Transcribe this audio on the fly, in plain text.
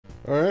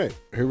Alright,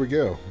 here we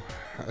go.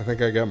 I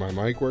think I got my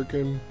mic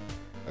working.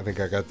 I think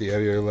I got the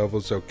audio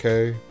levels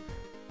okay.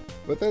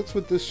 But that's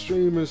what this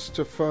stream is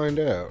to find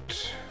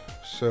out.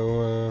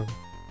 So,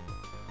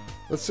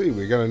 let's see.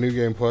 We got a new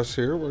game plus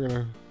here we're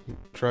gonna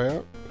try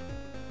out.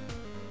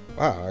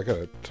 Wow, I got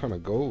a ton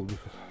of gold.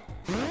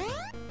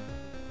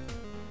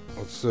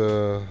 Let's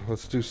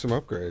do some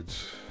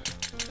upgrades.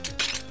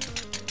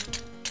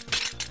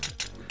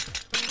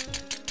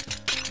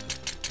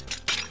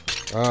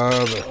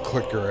 The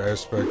clicker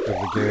aspect of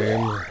the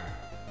game.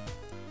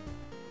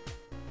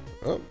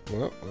 Oh,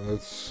 well,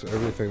 that's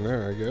everything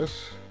there, I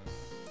guess.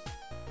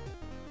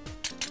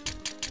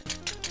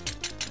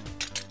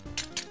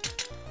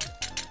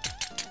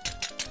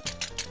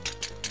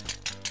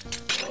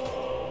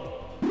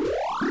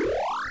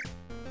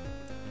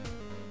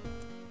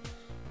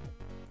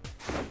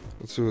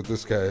 Let's see what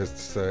this guy has to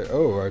say.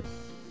 Oh, I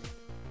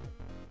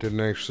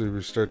didn't actually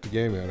restart the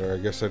game yet, or I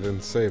guess I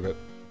didn't save it.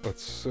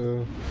 Let's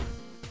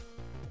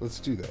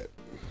do that.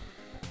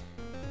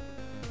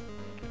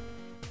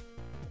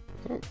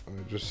 Oh, I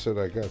just said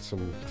I got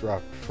some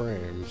dropped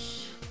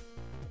frames.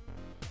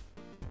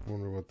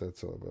 Wonder what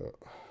that's all about.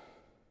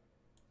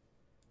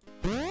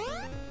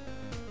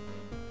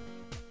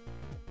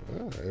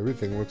 Ah,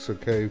 everything looks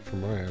okay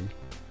from my end.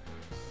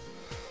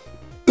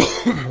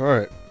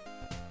 Alright.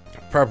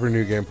 Proper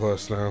new game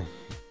plus now.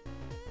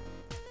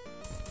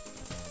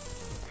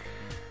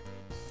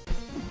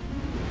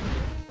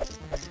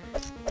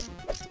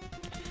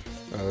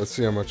 Let's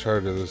see how much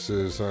harder this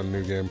is on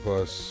New Game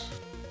Plus.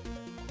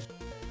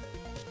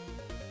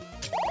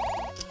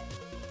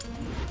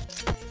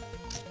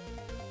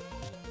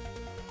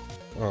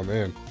 Oh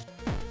man,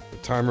 the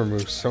timer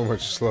moves so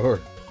much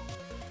slower.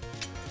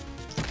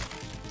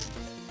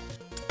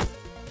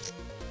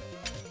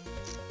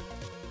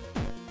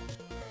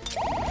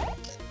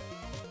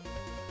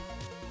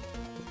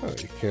 Oh,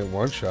 you can't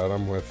one-shot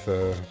them with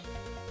a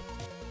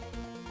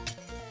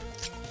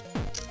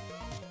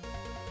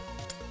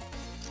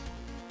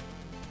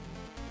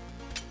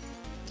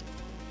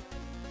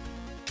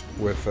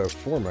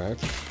 4-match,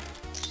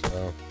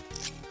 so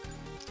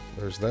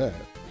there's that.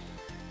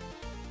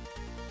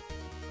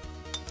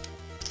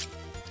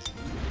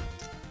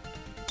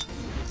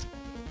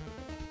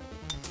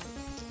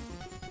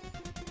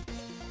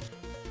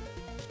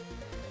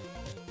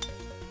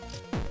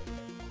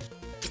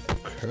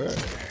 Okay.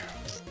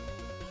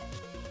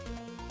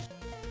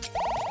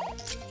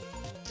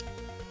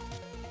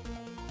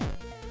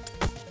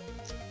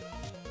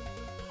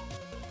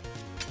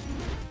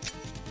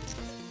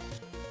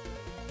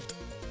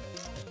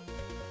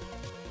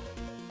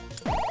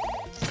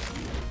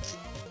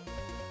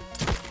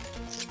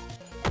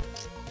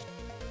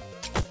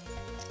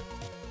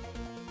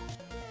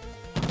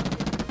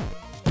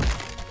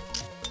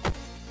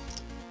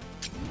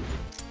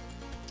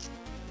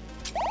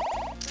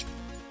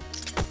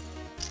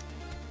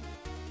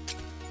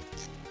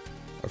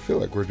 I feel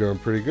like we're doing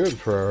pretty good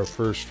for our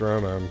first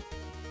run on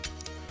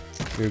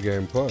New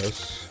Game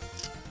Plus.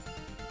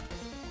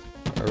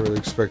 I really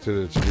expected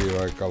it to be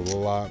like a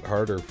lot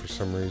harder for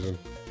some reason.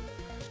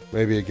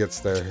 Maybe it gets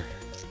there.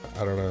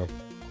 I don't know.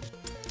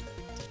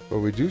 But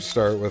we do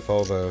start with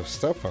all the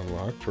stuff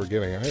unlocked. We're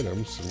getting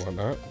items and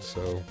whatnot,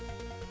 so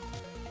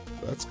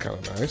that's kind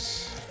of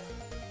nice.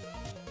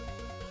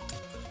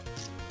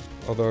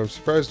 Although I'm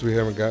surprised we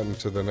haven't gotten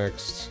to the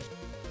next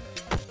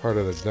part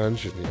of the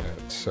dungeon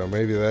yet, so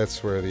maybe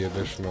that's where the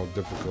additional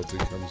difficulty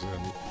comes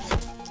in.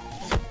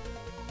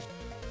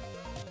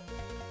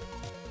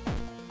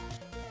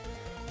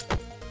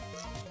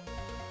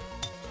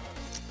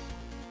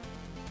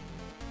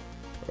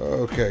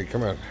 Okay,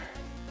 come on.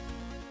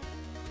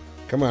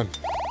 Come on.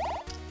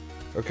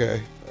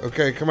 Okay,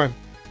 okay, come on.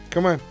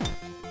 Come on.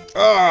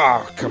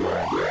 Oh, come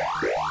on.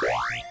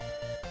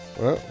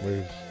 Well,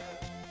 we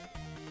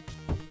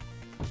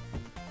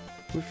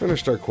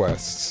finished our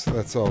quests.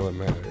 That's all that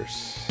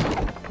matters.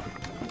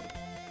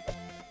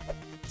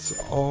 That's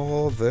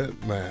all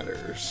that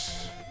matters.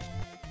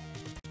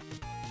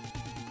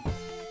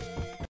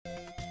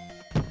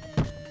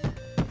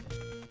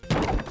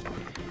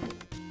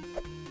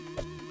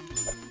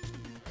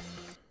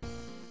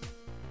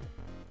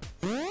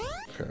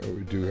 Okay,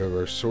 we do have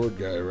our sword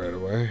guy right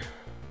away.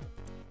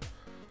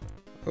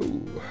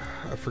 Oh,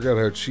 I forgot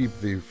how cheap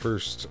the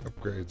first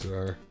upgrades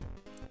are.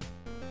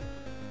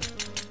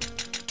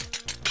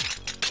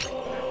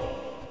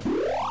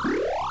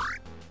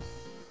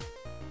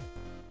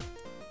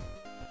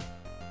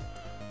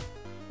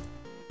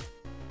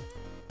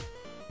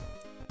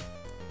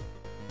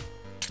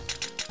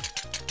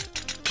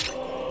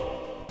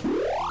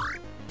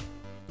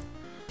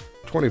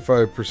 A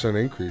 25%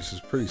 increase is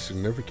pretty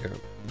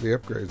significant. The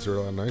upgrades are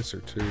a lot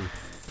nicer too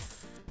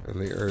in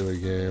the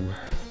early game.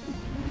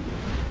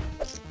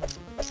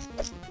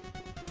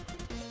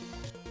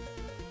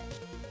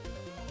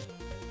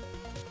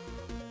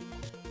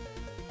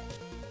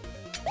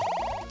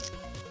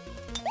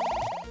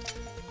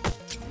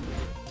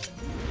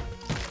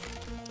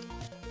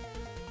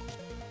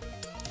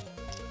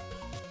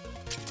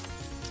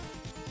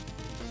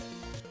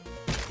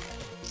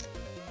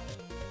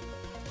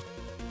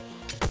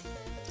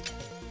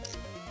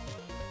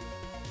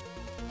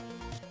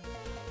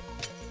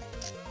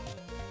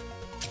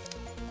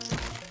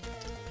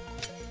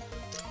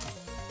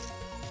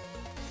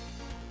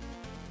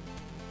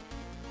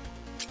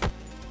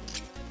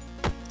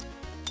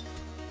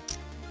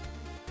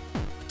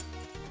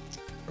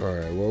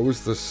 Alright, what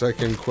was the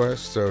second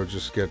quest? So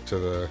just get to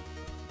the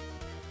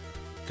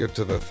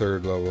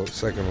third level,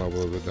 second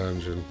level of the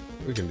dungeon.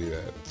 We can do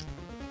that.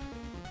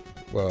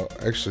 Well,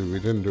 actually we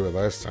didn't do it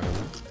last time.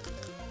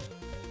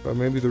 But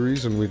maybe the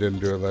reason we didn't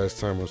do it last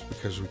time was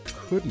because we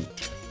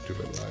couldn't do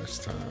it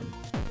last time.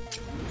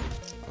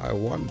 I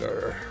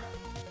wonder.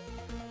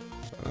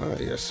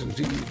 Yes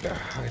indeed,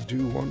 I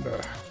do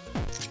wonder.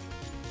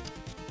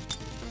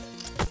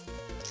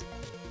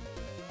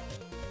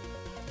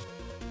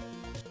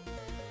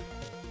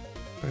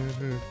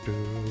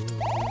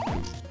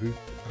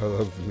 I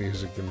love the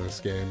music in this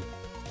game.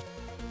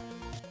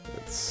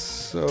 It's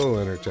so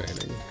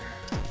entertaining.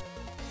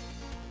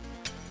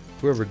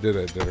 Whoever did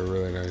it did a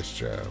really nice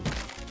job.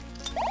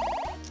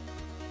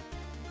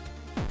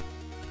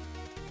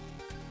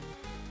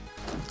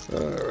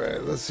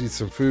 Alright, let's eat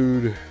some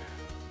food.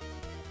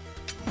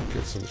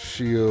 Get some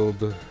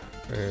shield.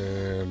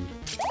 And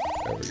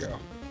there we go.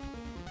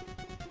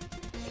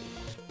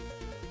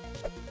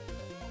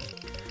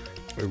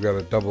 We've got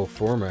a double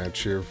format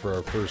here for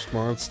our first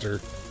monster.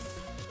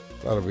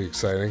 That'll be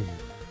exciting.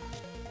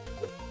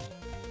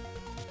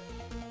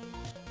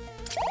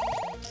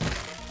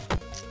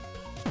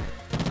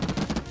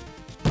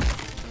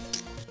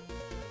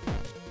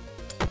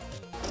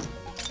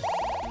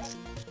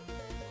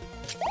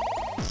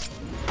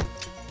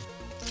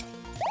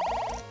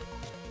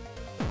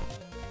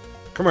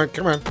 Come on,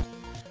 come on.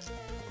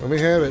 Let me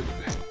have it.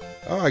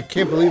 Oh, I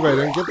can't believe I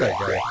didn't get that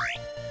guy.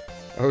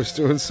 I was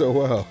doing so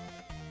well.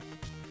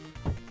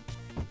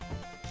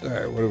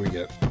 Alright, what do we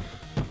get?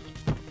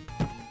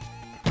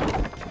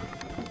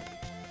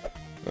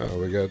 Oh,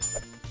 we got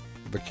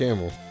the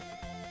camel.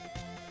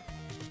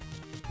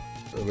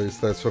 At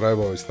least that's what I've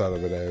always thought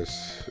of it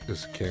as,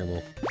 is a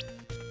camel.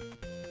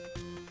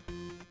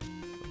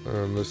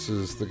 And this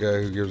is the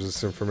guy who gives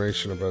us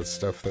information about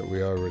stuff that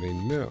we already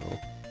know.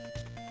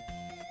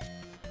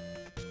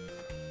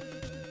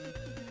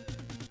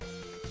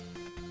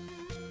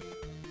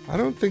 I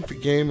don't think the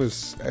game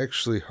is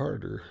actually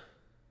harder.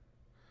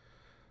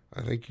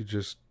 I think you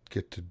just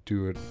get to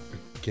do it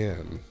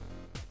again.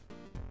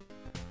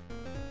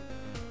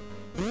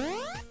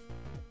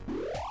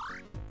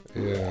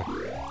 Yeah.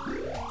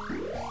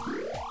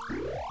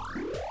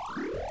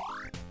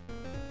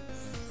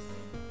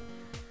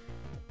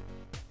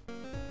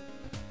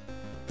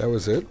 That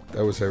was it?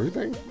 That was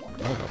everything?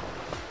 Wow.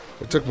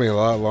 It took me a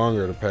lot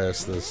longer to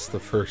pass this the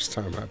first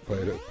time I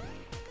played it.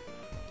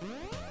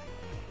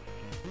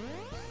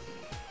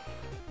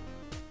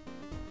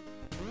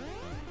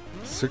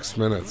 $6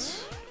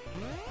 minutes.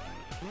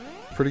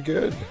 Pretty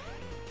good,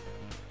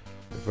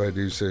 if I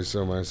do say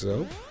so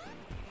myself.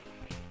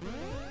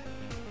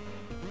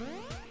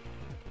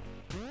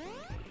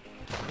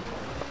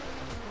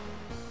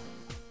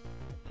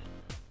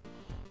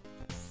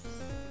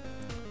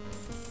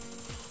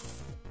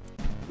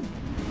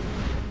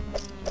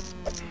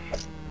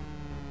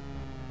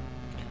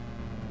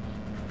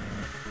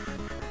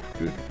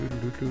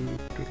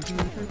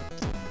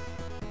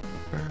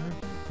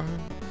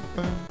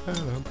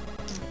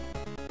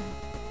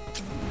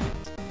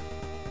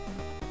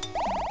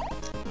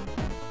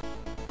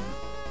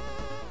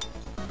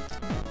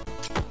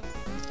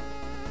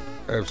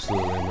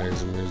 Absolutely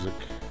amazing music.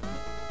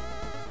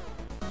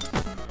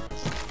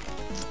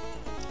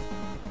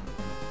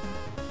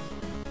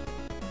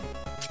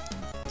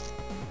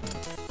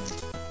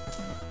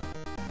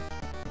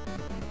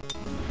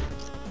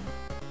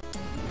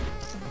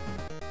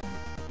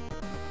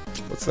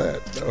 What's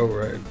that? Oh,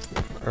 right.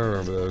 I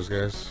remember those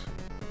guys.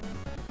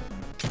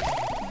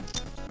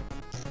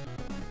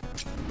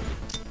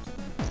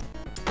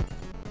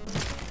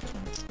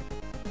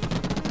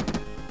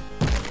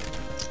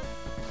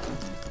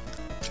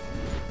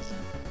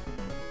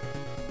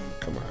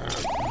 Come on.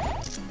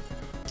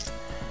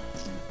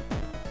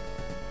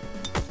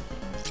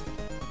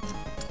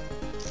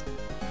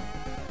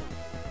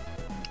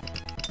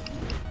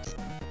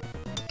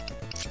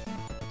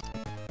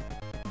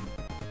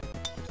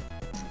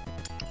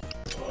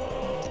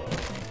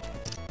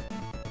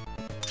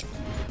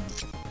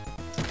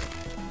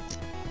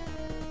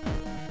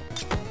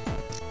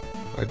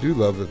 I do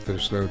love that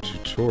there's no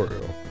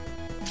tutorial.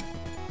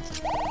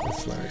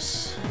 That's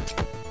nice.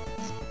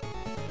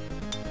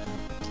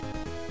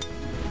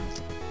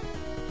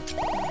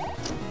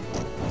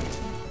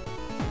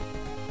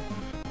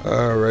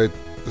 Alright,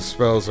 the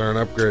spells aren't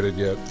upgraded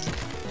yet,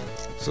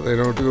 so they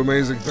don't do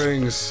amazing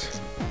things.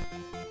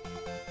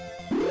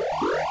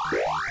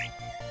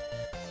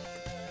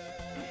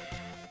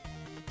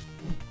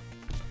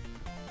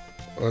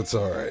 That's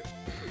alright.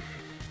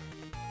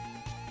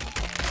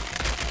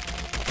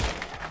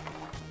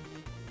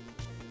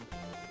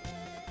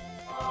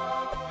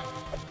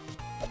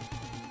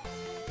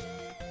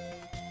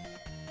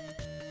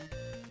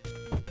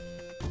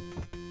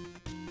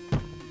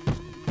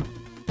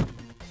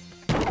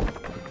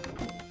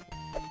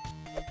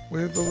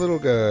 With the little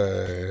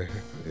guy.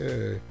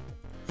 Yay.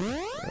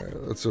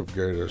 Alright, let's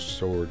upgrade our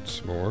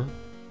swords more.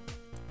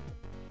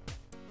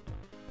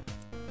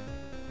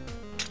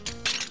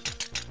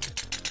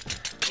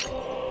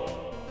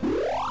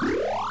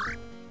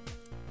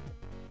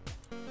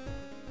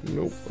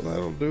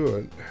 do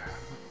it.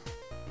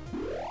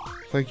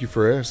 Thank you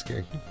for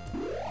asking.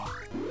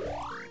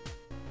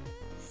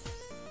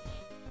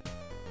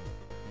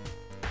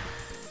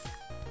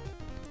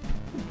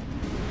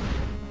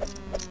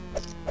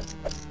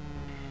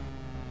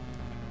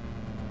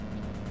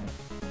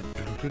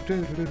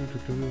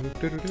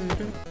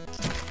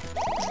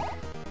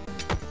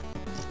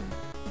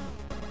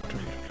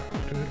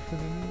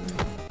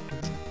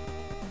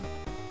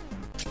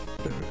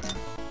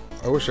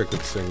 I wish I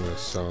could sing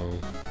this song.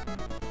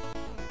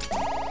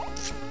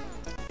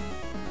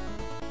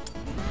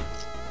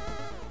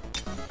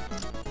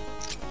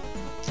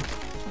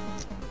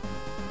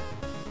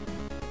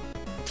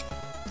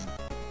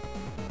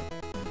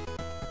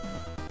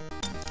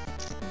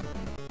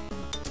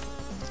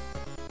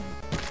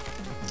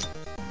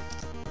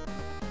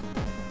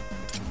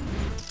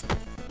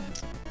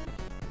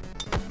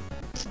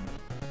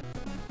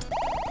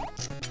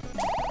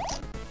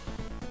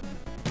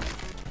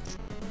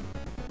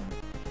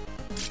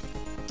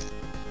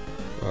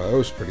 That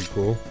was pretty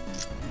cool.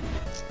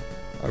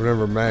 I've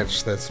never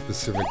matched that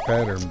specific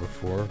pattern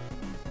before.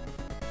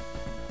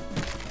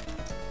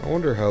 I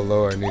wonder how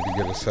low I need to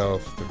get his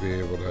health to be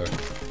able to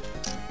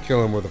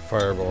kill him with a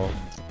fireball.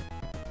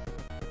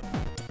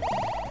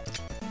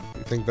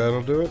 You think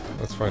that'll do it?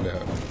 Let's find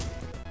out.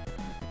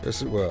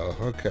 Yes, it will.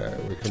 Okay,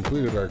 we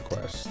completed our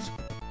quest.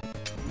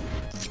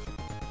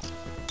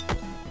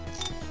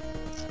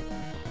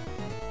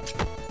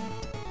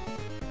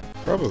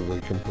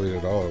 Probably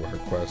completed all of our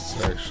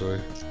quests,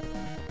 actually.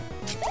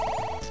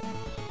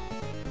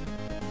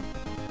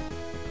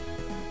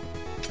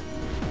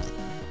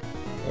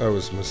 That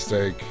was a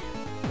mistake.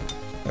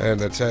 I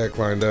had an attack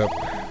lined up.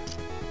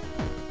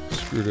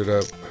 Screwed it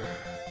up.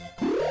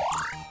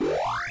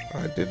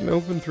 I didn't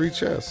open 3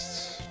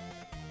 chests.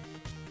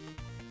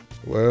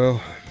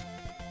 Well,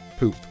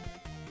 poop.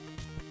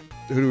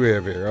 Who do we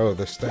have here? Oh,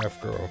 the staff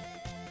girl.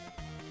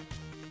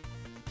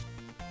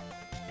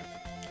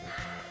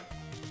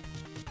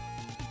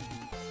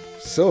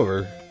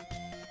 Silver?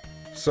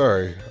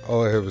 Sorry,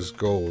 all I have is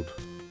gold.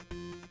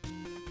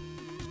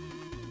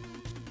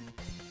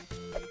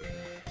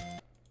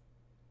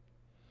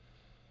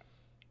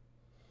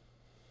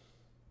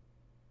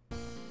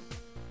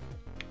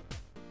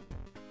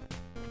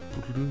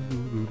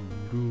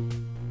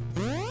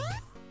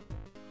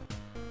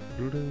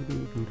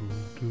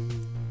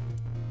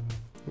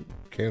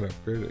 Can't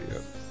upgrade it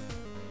yet.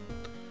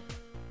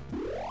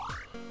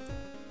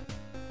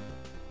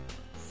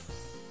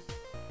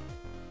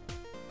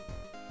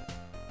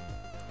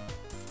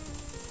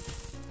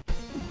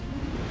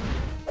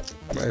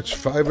 Match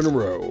 5 in a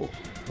row.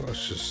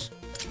 That's just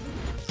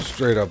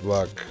straight up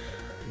luck.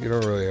 You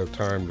don't really have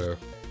time to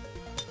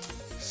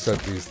set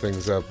these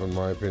things up, in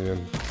my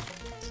opinion.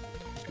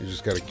 You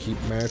just gotta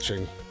keep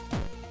matching.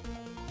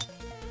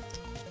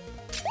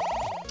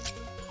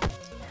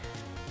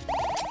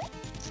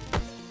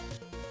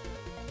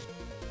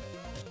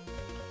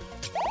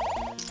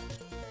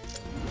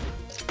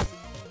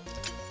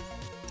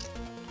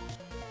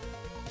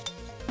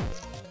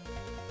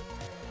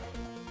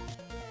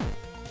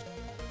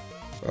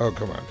 Oh,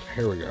 come on.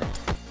 Here we go.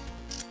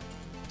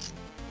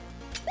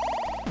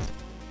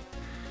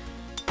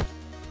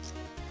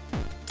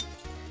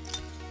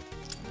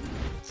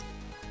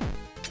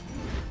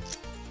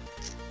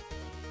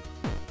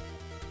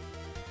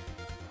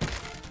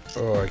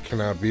 Oh, I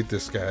cannot beat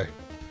this guy.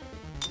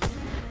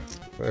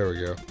 There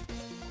we go.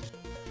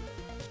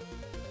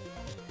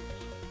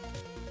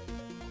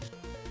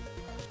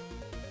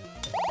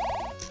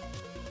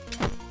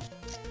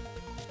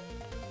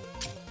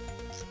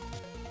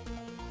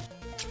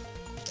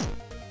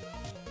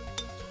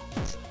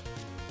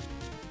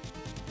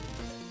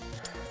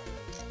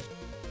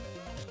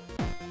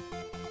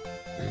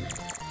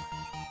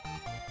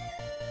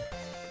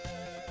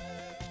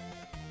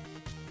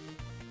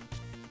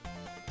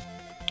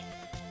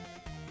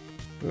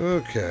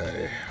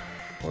 Okay,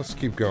 let's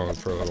keep going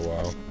for a little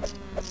while.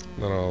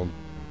 Then I'll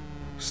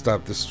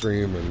stop the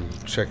stream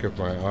and check if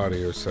my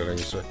audio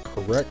settings are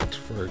correct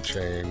for a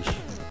change.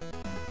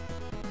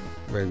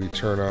 Maybe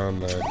turn on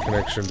the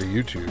connection to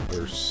YouTube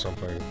or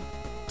something.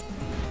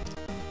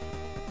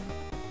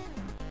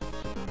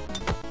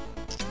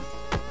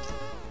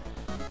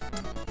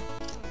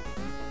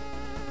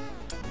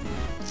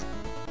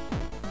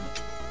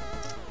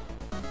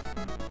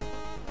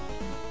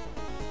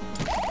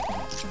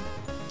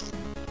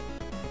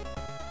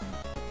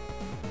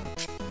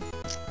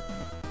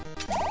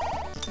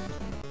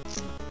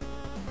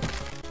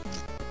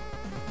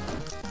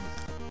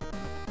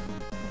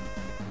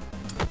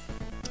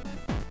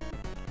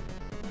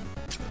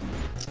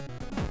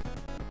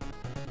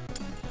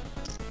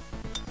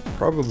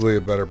 Probably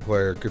a better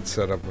player could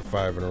set up a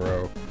 5 in a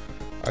row.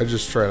 I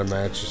just try to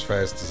match as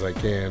fast as I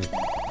can.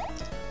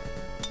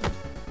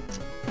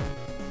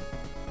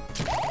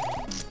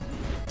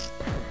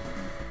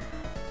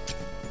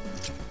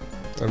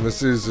 And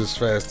this is as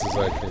fast as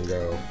I can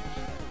go.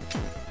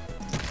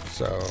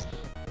 So,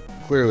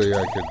 clearly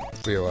I could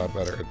be a lot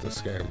better at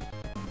this game.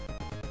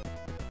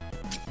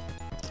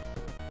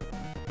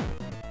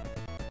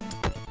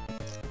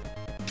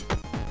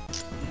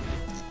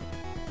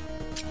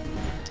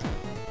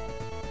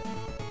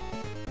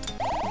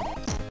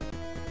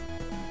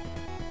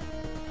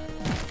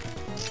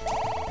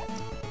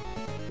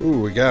 Ooh,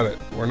 we got it.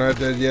 We're not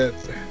dead yet.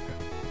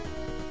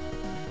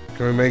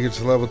 Can we make it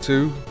to level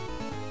 2?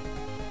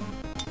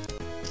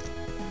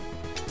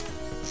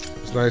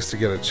 It's nice to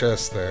get a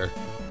chest there.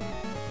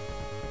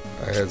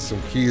 I had some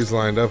keys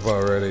lined up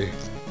already.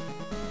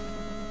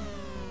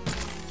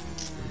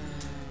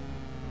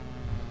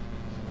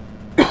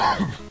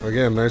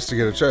 Again, nice to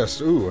get a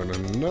chest. Ooh, and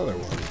another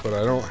one. But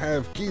I don't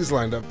have keys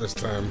lined up this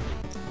time.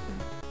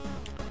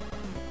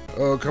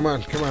 Oh, come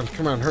on, come on,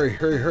 come on. Hurry,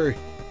 hurry, hurry.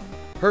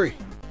 Hurry.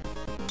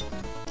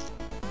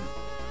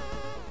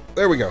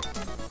 There we go.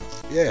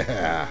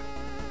 Yeah.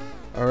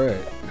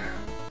 Alright.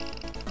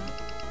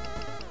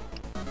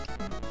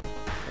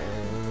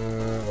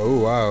 Oh,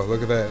 wow.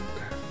 Look at that.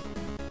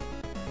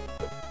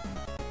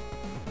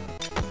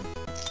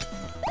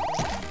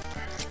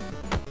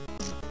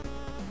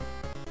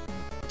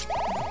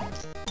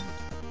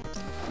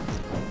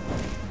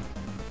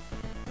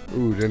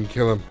 Ooh, didn't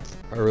kill him.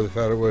 I really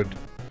thought it would.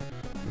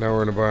 Now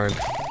we're in a bind.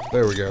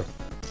 There we go.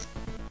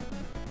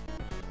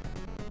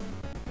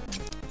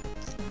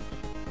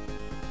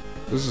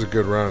 This is a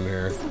good run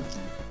here.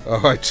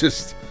 Oh, I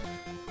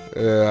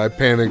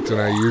panicked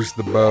and I used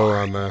the bow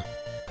on the...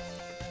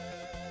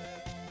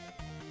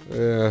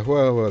 Yeah,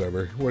 well,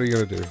 whatever. What are you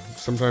gonna do?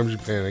 Sometimes you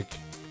panic.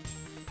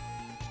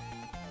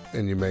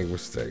 And you make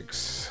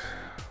mistakes.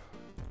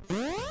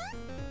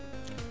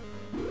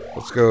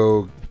 Let's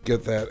go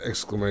get that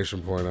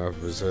exclamation point off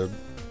of his head.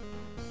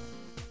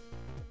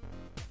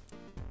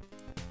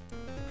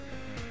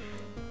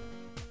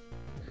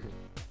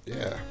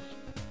 Yeah.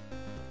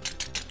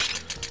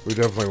 We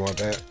definitely want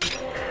that.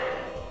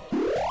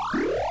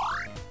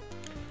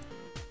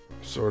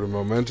 Sword of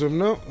momentum.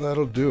 No,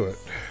 that'll do it.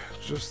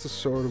 Just the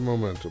sword of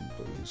momentum,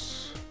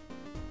 please.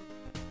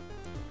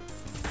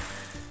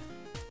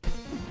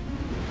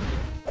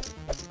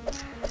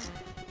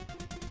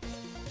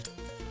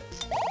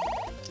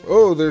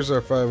 Oh, there's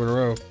our 5 in a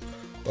row.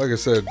 Like I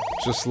said,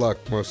 just luck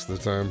most of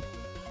the time.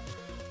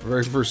 The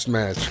very first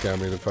match got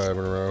me to 5 in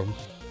a row.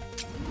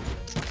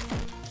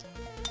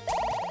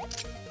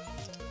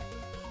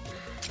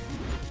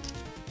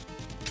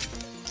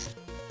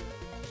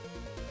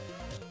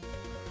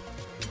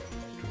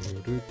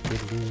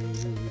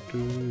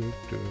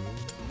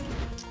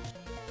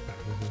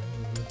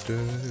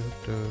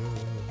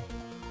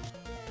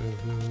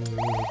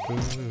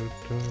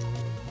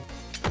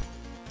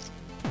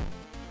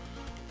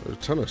 There's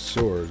a ton of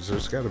swords.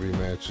 There's got to be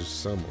matches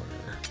somewhere.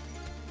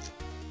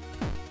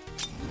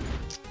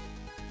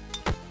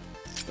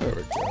 There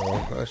we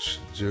go. That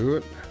should do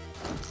it.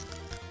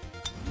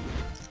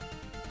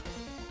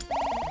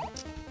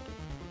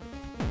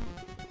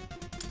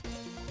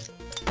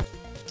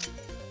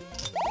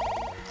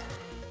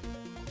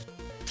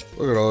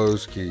 Look at all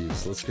those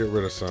keys. Let's get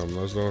rid of some.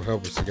 Those don't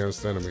help us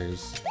against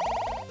enemies.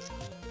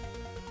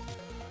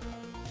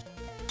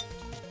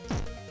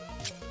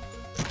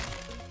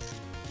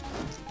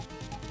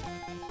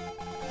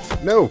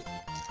 No!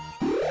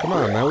 Come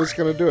on, that was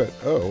gonna do it.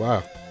 Oh,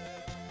 wow.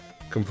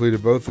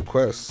 Completed both the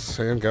quests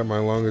and got my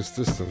longest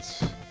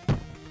distance.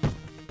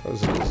 I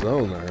was in the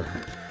zone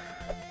there.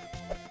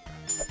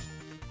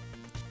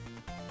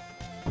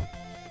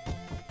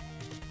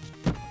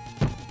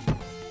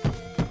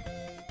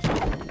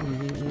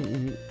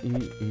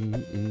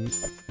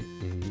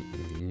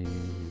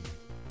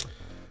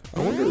 I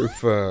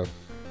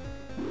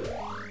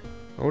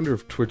wonder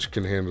if Twitch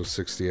can handle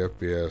 60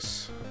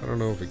 FPS. I don't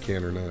know if it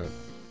can or not.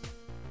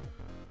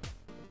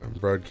 I'm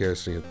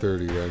broadcasting at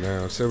 30 right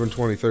now.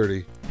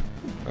 720-30.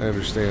 I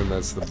understand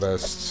that's the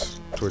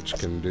best Twitch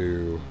can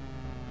do.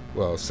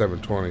 Well,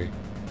 720.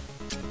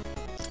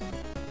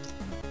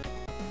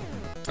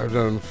 I've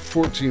done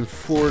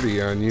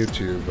 1440 on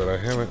YouTube, but I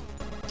haven't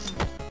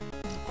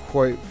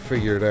quite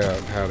figured out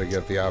how to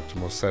get the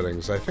optimal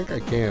settings. I think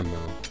I can,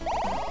 though.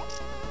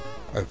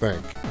 I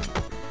think.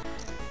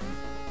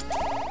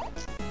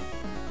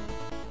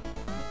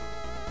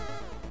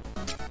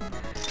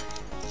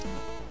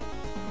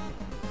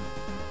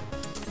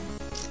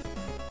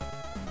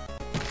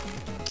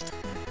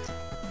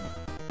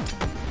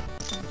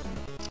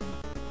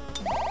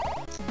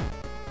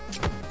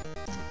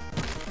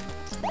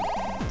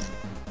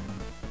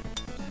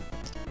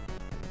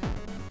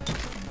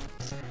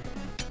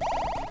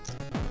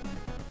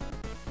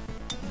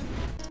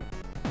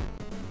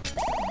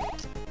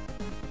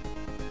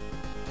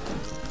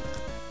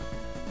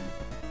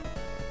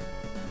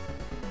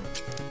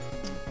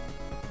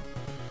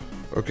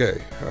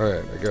 Okay,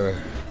 alright, I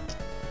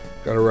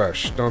gotta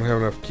rush. Don't have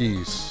enough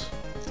keys.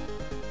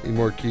 Need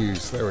more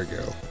keys. There we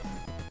go.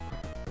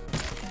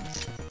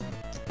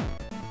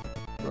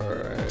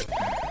 Alright.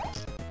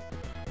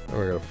 Now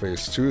we gotta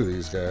face 2 of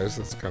these guys.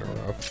 That's kind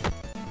of rough.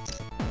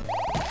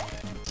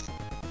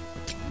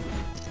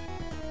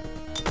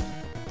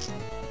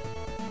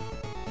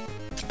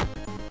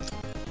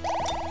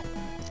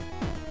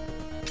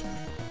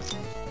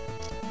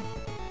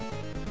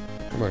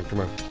 Come on,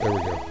 come on. There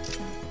we go.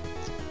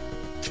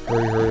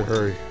 Hurry, hurry,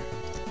 hurry.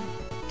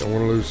 Don't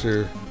want to lose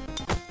here.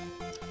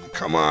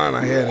 Come on,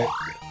 I had it.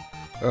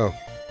 Oh.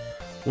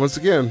 Once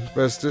again,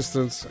 best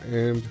distance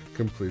and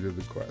completed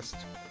the quest.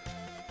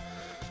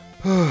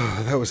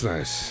 That was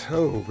nice.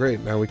 Oh,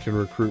 great. Now we can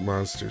recruit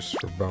monsters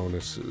for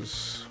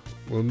bonuses.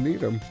 We'll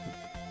need them.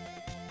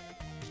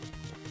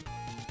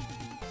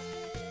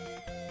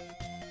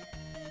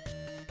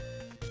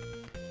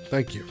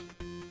 Thank you.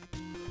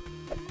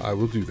 I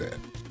will do that.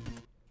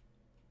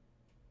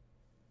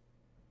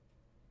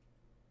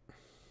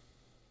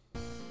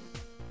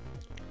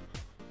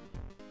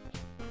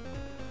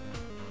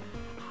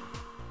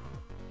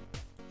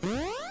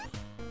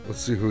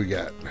 Let's see who we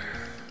got.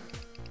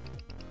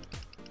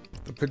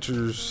 The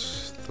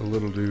pitchers, the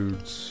little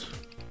dudes,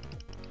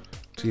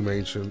 Team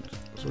Ancient.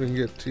 So we can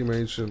get Team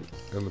Ancient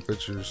and the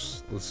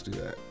pitchers. Let's do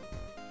that.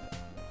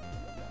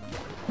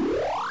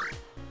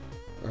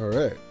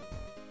 Alright.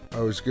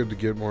 Always good to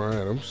get more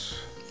items.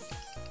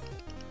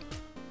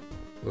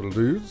 Little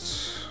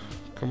dudes,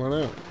 come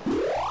on out.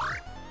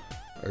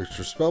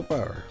 Extra spell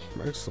power.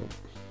 Excellent.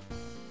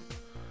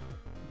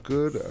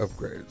 Good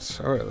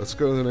upgrades. Alright, let's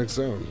go to the next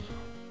zone.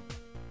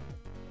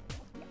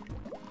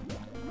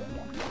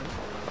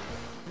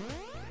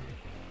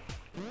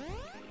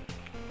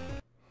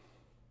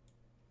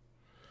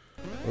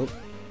 Oh,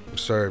 I'm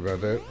sorry about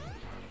that.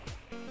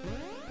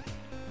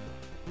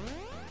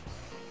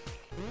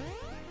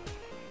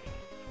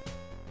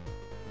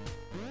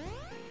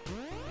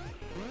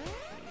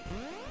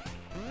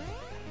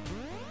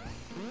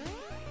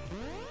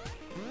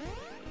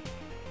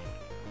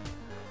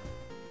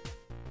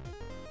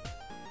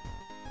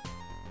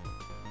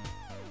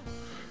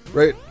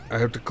 Right, I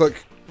have to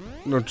click.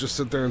 Don't just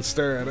sit there and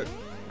stare at it.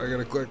 I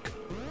gotta click.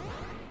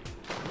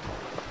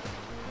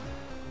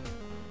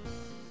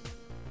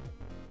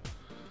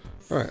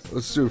 Alright,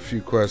 let's do a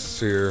few quests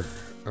here,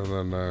 and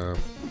then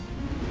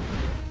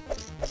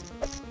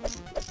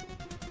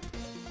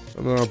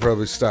I'll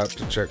probably stop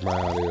to check my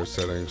audio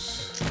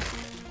settings.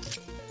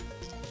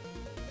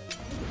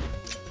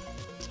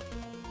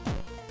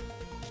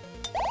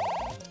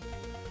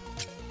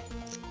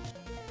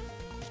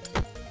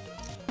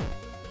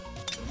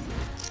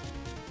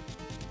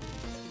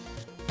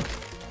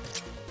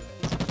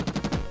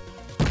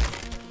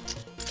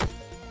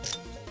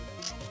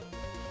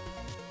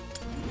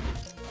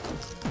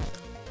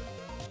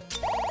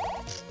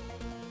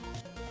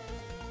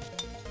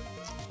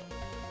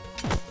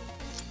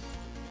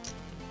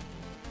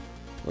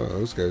 Oh,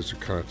 those guys are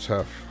kind of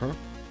tough, huh?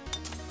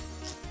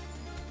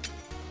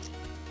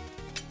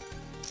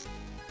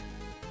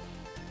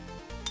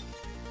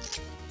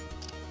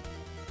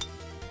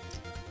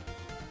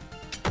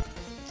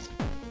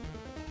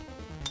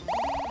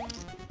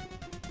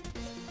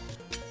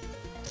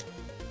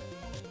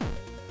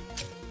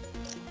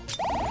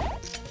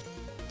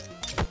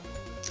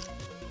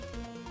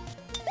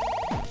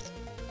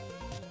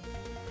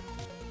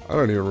 I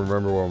don't even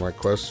remember what my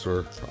quests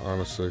were,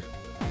 honestly.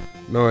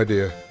 No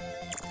idea.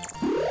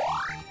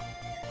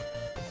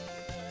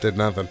 Did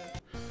nothing.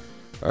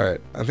 Alright,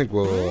 I think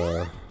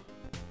we'll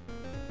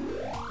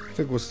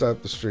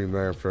stop the stream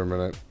there for a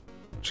minute.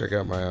 Check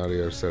out my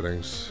audio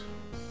settings.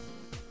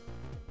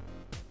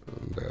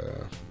 And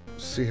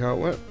see how it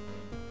went.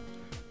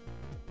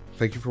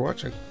 Thank you for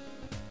watching.